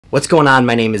What's going on?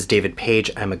 My name is David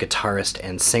Page. I'm a guitarist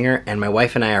and singer, and my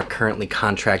wife and I are currently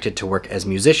contracted to work as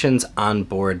musicians on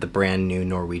board the brand new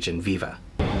Norwegian Viva.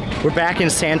 We're back in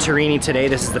Santorini today.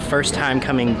 This is the first time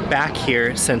coming back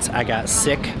here since I got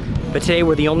sick. But today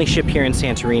we're the only ship here in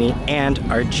Santorini, and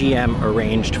our GM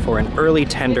arranged for an early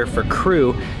tender for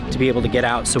crew to be able to get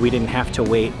out so we didn't have to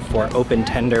wait for open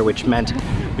tender, which meant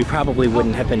we probably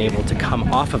wouldn't have been able to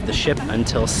come off of the ship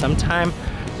until sometime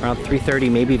around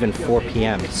 3:30, maybe even 4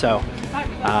 p.m. So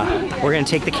we're gonna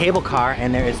take the cable car,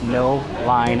 and there is no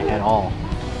line at all.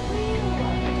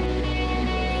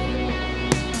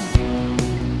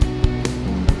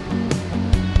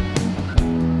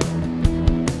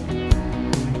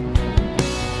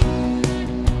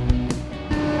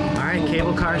 All right,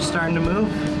 cable car's starting to move.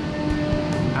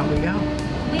 Out we go.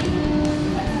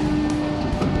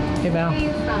 Hey, Val.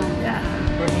 Yeah.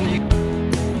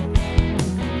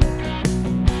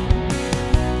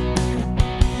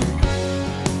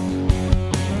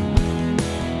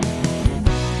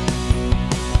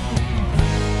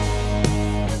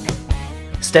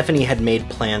 Stephanie had made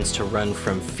plans to run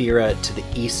from Fira to the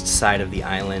east side of the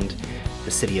island,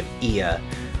 the city of Ia,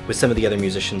 with some of the other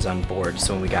musicians on board.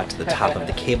 So when we got to the top of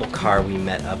the cable car, we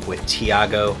met up with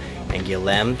Tiago and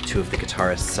Guillem, two of the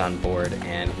guitarists on board,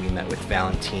 and we met with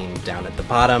Valentyn down at the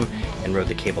bottom and rode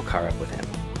the cable car up with him.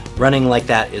 Running like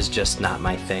that is just not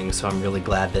my thing, so I'm really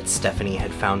glad that Stephanie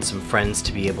had found some friends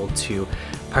to be able to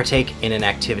partake in an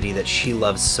activity that she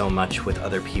loves so much with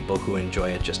other people who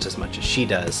enjoy it just as much as she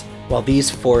does. While these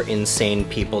four insane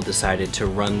people decided to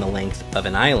run the length of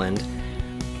an island,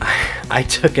 I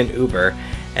took an Uber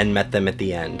and met them at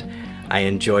the end. I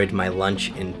enjoyed my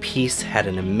lunch in peace, had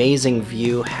an amazing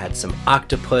view, had some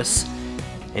octopus,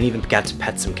 and even got to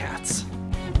pet some cats.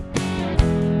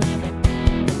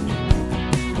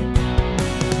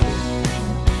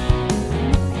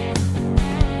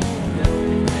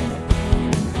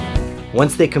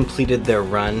 Once they completed their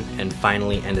run and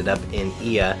finally ended up in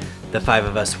Ia, the five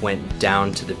of us went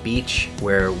down to the beach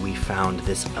where we found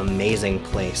this amazing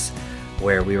place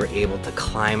where we were able to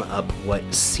climb up what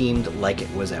seemed like it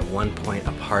was at one point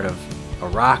a part of a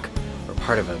rock or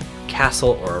part of a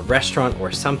castle or a restaurant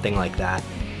or something like that.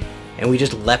 And we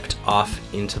just leapt off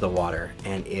into the water,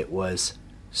 and it was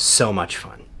so much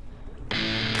fun.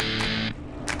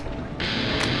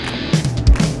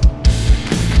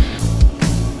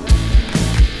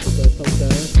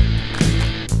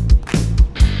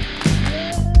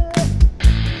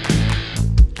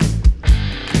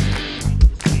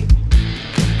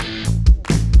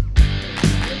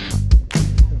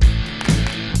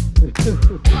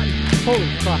 Holy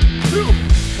fuck.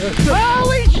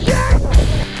 Holy shit!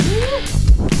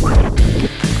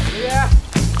 Yeah.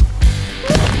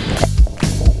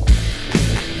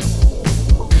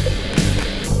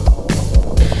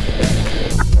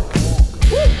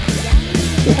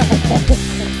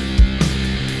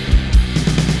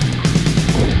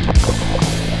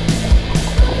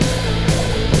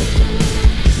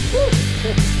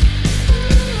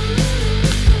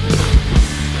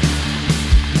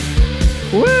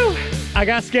 Woo! I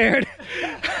got scared.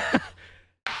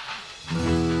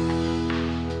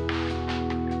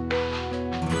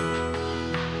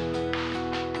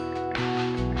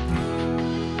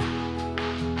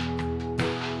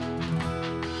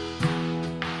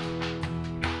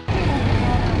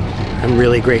 I'm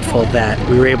really grateful that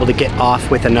we were able to get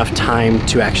off with enough time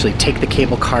to actually take the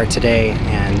cable car today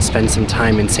and spend some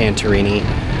time in Santorini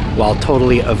while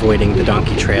totally avoiding the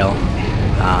donkey trail.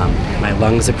 My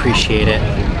lungs appreciate it,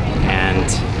 and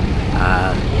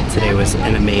today was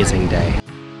an amazing day.